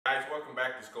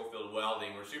to Schofield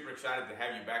Welding. We're super excited to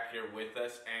have you back here with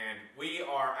us, and we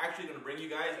are actually going to bring you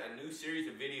guys a new series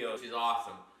of videos, which is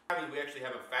awesome. We actually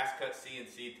have a fast cut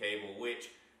CNC table, which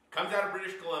comes out of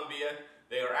British Columbia.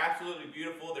 They are absolutely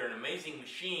beautiful. They're an amazing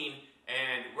machine,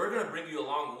 and we're going to bring you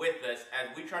along with us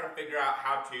as we try to figure out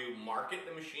how to market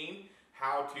the machine,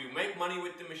 how to make money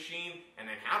with the machine, and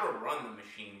then how to run the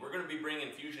machine. We're going to be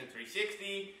bringing Fusion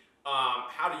 360,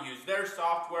 how to use their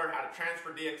software, how to transfer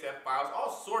DXF files,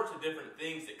 all sorts of different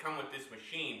things that come with this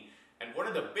machine. And one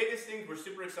of the biggest things we're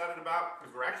super excited about is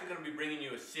we're actually going to be bringing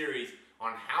you a series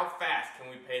on how fast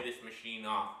can we pay this machine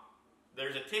off.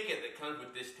 There's a ticket that comes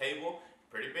with this table,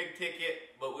 pretty big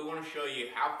ticket, but we want to show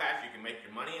you how fast you can make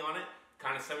your money on it,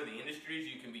 kind of some of the industries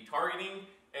you can be targeting,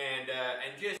 and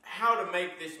just how to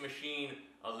make this machine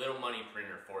a little money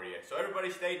printer for you. So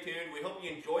everybody stay tuned. We hope you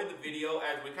enjoyed the video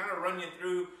as we kind of run you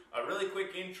through a really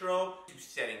quick intro to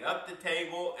setting up the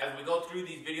table. As we go through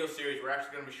these video series, we're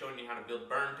actually going to be showing you how to build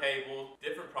burn tables,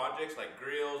 different projects like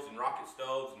grills and rocket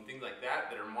stoves and things like that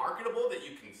that are marketable that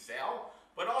you can sell,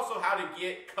 but also how to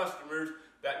get customers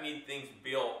that need things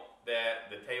built that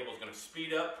the table is going to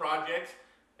speed up projects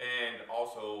and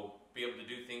also be able to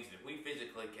do things that we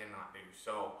physically cannot do.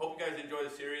 So hope you guys enjoy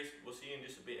the series. We'll see you in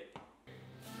just a bit.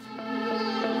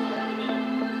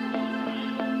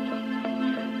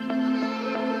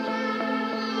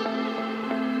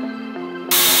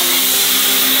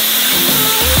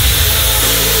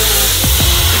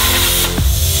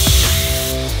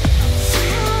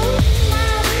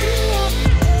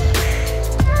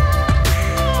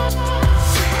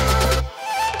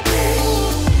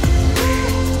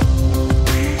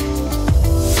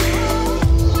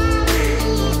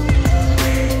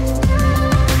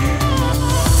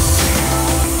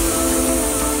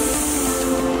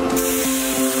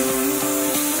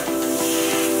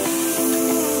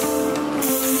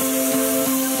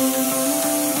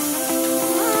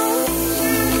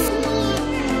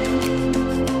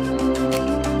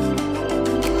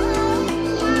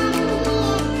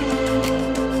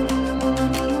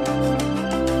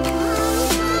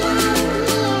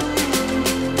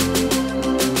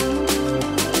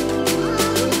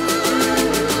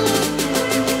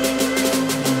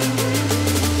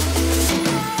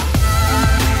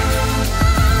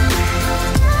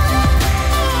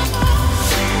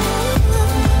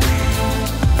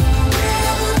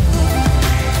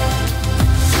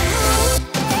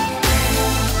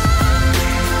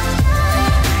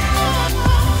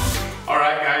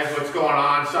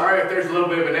 Sorry if there's a little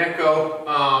bit of an echo.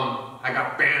 I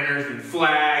got banners and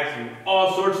flags and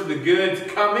all sorts of the goods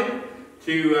coming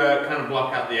to kind of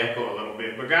block out the echo a little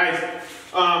bit. But guys,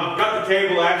 got the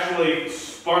table actually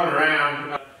spun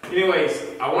around. Anyways,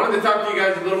 I wanted to talk to you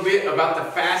guys a little bit about the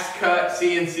fast cut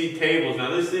CNC tables.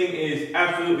 Now this thing is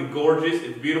absolutely gorgeous.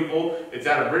 It's beautiful. It's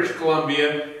out of British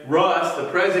Columbia. Russ, the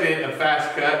president of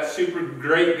Fast Cut, super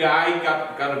great guy.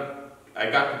 I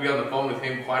got to be on the phone with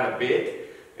him quite a bit.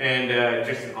 And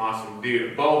just an awesome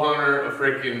dude. A bow hunter, a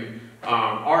freaking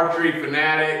archery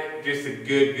fanatic, just a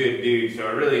good dude. So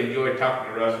I really enjoyed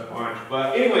talking to Russ a bunch.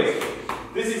 But anyways,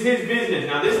 this is his business.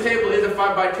 Now this table is a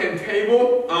 5x10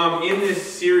 table in this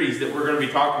series that we're going to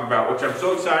be talking about, which I'm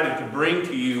so excited to bring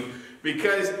to you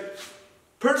because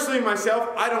personally myself,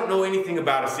 I don't know anything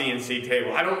about a CNC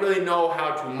table. I don't really know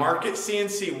how to market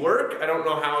CNC work. I don't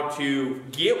know how to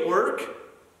get work.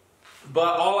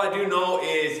 But all I do know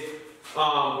is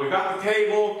we got the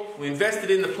table, we invested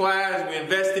in the plas, we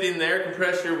invested in the air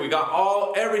compressor, we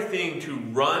got everything to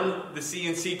run the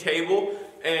CNC table,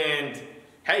 and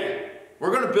hey,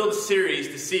 we're going to build a series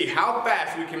to see how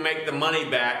fast we can make the money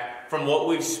back from what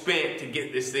we've spent to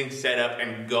get this thing set up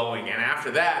and going, and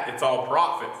after that, it's all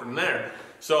profit from there.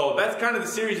 So that's kind of the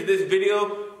series of this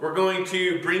video. We're going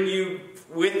to bring you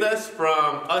with us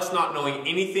from us not knowing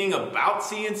anything about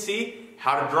CNC,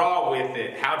 how to draw with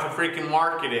it, how to freaking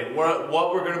market it,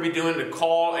 what we're going to be doing to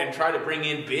call and try to bring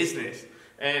in business.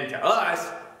 And to us,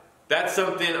 that's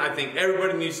something I think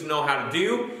everybody needs to know how to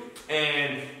do,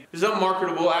 and it's a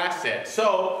marketable asset.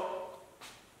 So,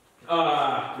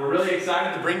 we're really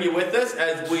excited to bring you with us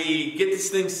as we get this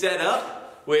thing set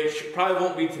up, which probably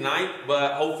won't be tonight,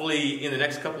 but hopefully in the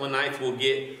next couple of nights we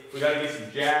got to get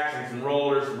some jacks and some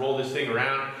rollers to roll this thing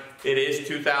around. It is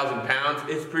 2,000 pounds.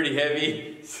 It's pretty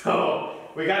heavy, so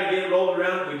we got to get it rolled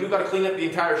around. We do got to clean up the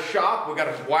entire shop. We got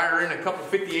to wire in a couple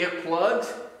 50 amp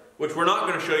plugs, which we're not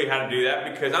going to show you how to do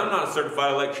that because I'm not a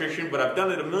certified electrician, but I've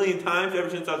done it a million times ever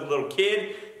since I was a little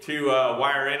kid to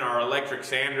wire in our electric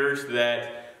sanders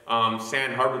that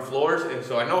sand hardwood floors, and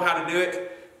so I know how to do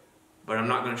it, but I'm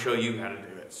not going to show you how to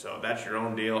do it. So that's your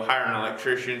own deal. Hire an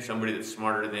electrician, somebody that's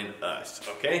smarter than us,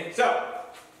 okay? So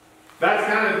that's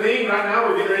kind of thing. Right now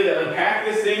we're getting ready to unpack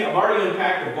this thing. I've already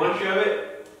unpacked a bunch of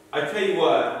it. I tell you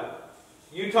what,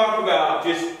 you talk about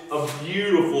just a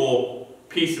beautiful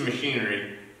piece of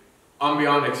machinery. I'm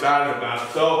beyond excited about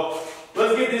it. So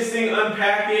let's get this thing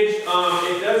unpackaged.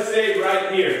 It does say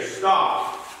right here,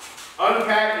 stop.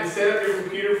 Unpack and set up your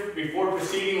computer before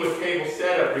proceeding with table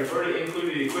setup. Refer to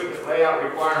included equipment layout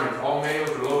requirements. All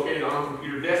manuals are located on the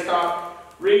computer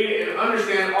desktop. Read and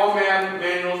understand all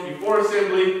manuals before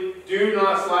assembly. Do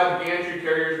not slide the gantry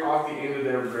carriers off the end of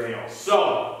their rails.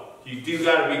 So, you do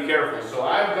got to be careful. So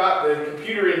I've got the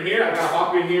computer in here. I've got to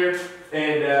hop in here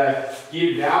and get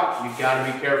it out. You've got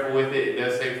to be careful with it. It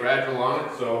does say fragile on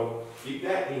it, so keep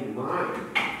that in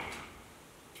mind.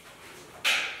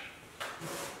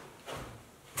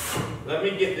 Let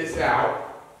me get this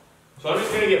out. So I'm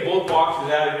just going to get both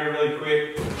boxes out of here really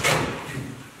quick.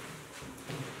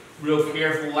 Real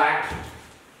careful, like.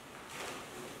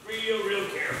 Real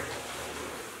careful.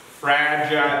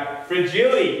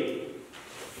 Fragility.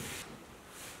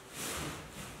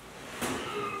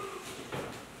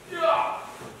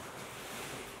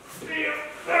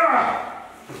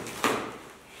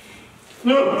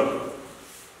 No.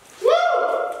 Woo!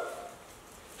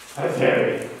 That's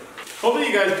heavy. Hopefully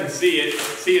you guys can see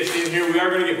us in here. We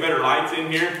are going to get better lights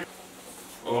in here.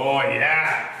 Oh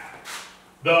yeah.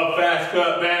 The fast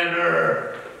cut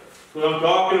bander. That's what I'm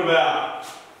talking about.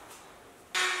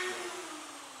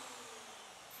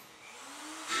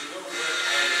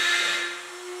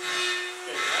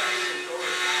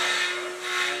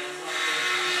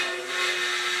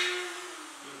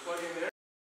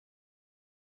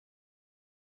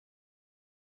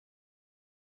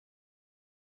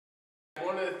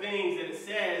 One of the things that it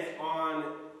says on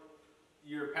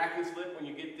your packing slip when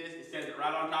you get this, it says it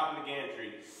right on top of the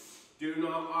gantry. Do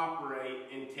not operate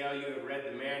until you have read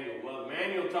the manual. Well, the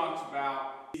manual talks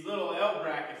about these little L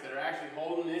brackets that are actually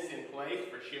holding this in place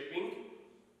for shipping.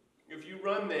 If you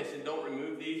run this and don't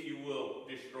remove these, you will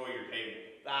destroy your table.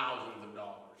 Thousands of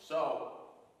dollars. So,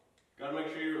 gotta make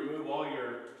sure you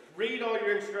read all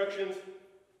your instructions,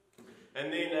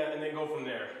 and then go from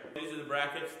there. These are the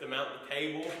brackets to mount the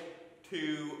table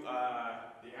to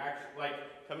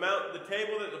to mount the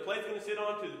table that the plate's going to sit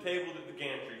on to the table that the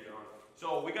gantry's on.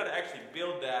 So we got to actually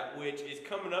build that, which is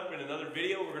coming up in another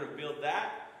video. We're going to build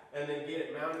that and then get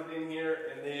it mounted in here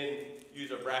and then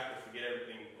use our brackets to get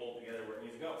everything pulled together where it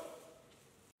needs to go.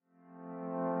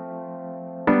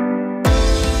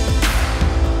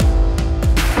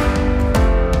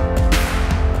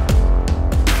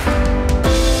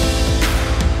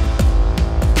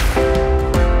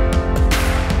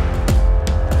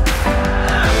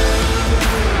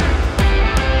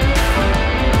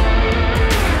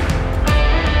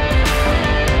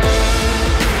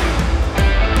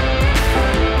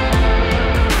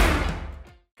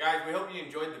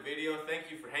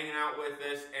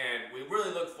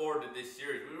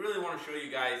 Show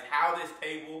you guys how this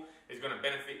table is going to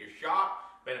benefit your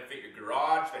shop, benefit your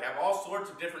garage. They have all sorts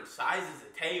of different sizes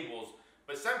of tables,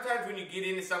 but sometimes when you get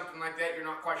into something like that, you're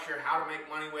not quite sure how to make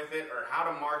money with it or how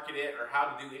to market it or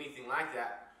how to do anything like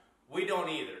that. We don't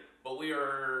either, but we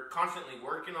are constantly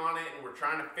working on it, and we're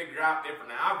trying to figure out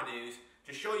different avenues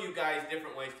to show you guys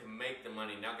different ways to make the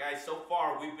money. Now guys, so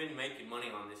far we've been making money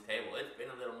on this table. It's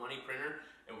been a little money printer,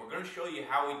 and we're going to show you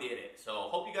how we did it. So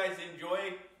hope you guys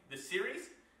enjoy the series.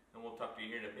 And we'll talk to you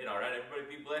here in a bit. Alright,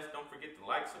 everybody be blessed. Don't forget to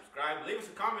like, subscribe, leave us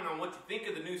a comment on what you think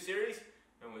of the new series.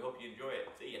 And we hope you enjoy it.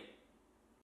 See ya.